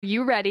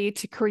You ready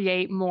to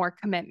create more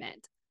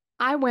commitment?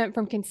 I went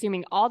from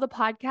consuming all the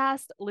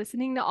podcasts,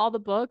 listening to all the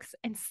books,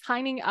 and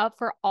signing up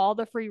for all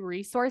the free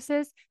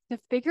resources to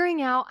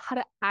figuring out how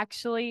to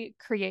actually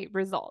create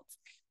results.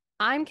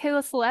 I'm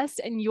Kayla Celeste,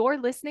 and you're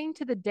listening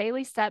to the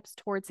Daily Steps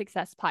Toward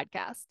Success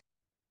podcast.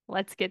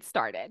 Let's get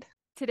started.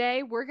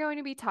 Today, we're going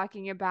to be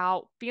talking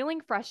about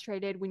feeling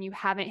frustrated when you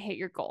haven't hit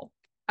your goal.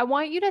 I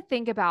want you to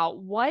think about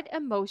what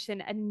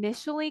emotion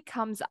initially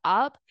comes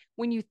up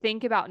when you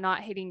think about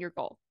not hitting your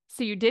goal.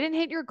 So, you didn't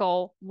hit your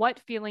goal,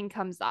 what feeling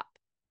comes up?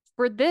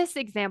 For this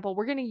example,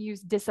 we're going to use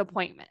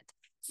disappointment.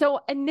 So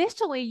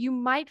initially, you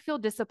might feel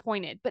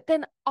disappointed, but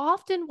then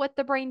often what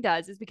the brain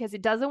does is because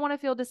it doesn't want to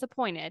feel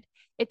disappointed,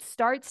 it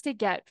starts to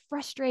get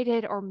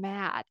frustrated or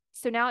mad.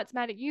 So now it's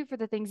mad at you for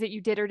the things that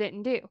you did or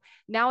didn't do.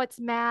 Now it's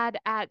mad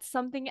at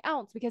something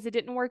else because it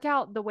didn't work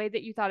out the way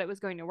that you thought it was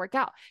going to work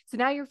out. So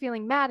now you're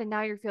feeling mad and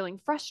now you're feeling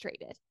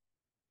frustrated.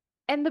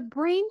 And the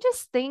brain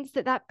just thinks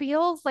that that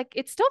feels like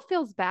it still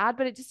feels bad,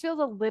 but it just feels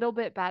a little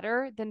bit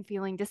better than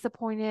feeling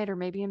disappointed or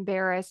maybe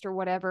embarrassed or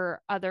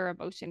whatever other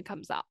emotion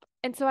comes up.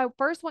 And so I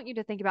first want you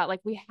to think about like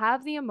we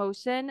have the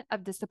emotion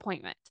of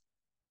disappointment.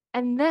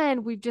 And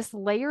then we've just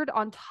layered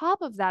on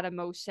top of that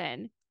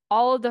emotion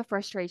all of the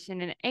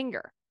frustration and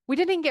anger. We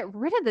didn't get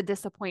rid of the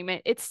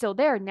disappointment, it's still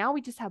there. Now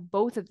we just have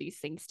both of these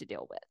things to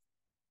deal with.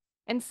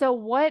 And so,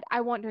 what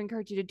I want to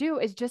encourage you to do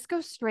is just go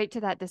straight to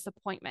that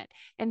disappointment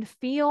and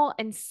feel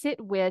and sit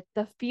with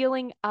the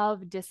feeling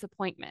of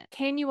disappointment.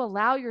 Can you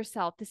allow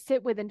yourself to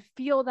sit with and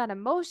feel that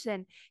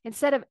emotion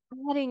instead of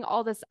adding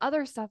all this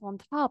other stuff on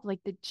top,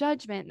 like the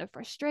judgment, the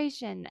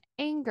frustration, the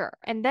anger?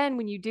 And then,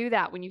 when you do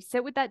that, when you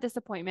sit with that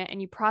disappointment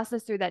and you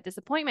process through that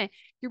disappointment,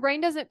 your brain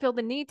doesn't feel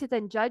the need to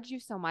then judge you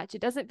so much.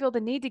 It doesn't feel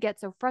the need to get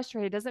so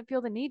frustrated. It doesn't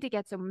feel the need to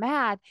get so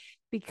mad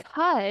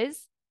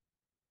because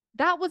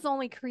that was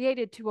only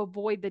created to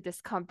avoid the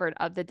discomfort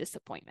of the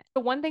disappointment.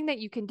 The one thing that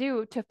you can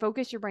do to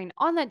focus your brain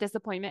on that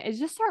disappointment is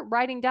just start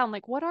writing down,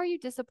 like, what are you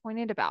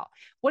disappointed about?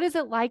 What is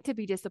it like to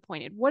be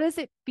disappointed? What does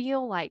it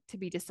feel like to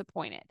be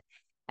disappointed?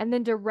 And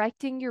then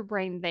directing your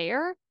brain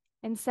there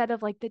instead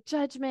of like the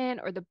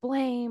judgment or the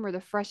blame or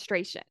the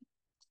frustration.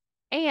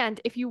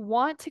 And if you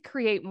want to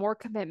create more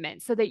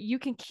commitment so that you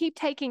can keep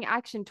taking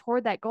action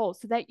toward that goal,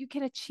 so that you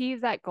can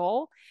achieve that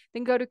goal,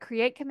 then go to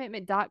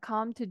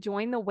createcommitment.com to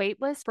join the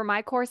waitlist for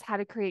my course, How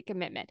to Create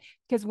Commitment.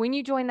 Because when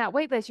you join that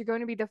waitlist, you're going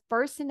to be the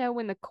first to know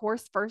when the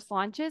course first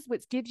launches,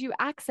 which gives you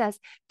access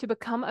to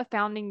become a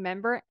founding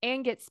member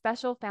and get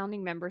special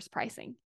founding members pricing.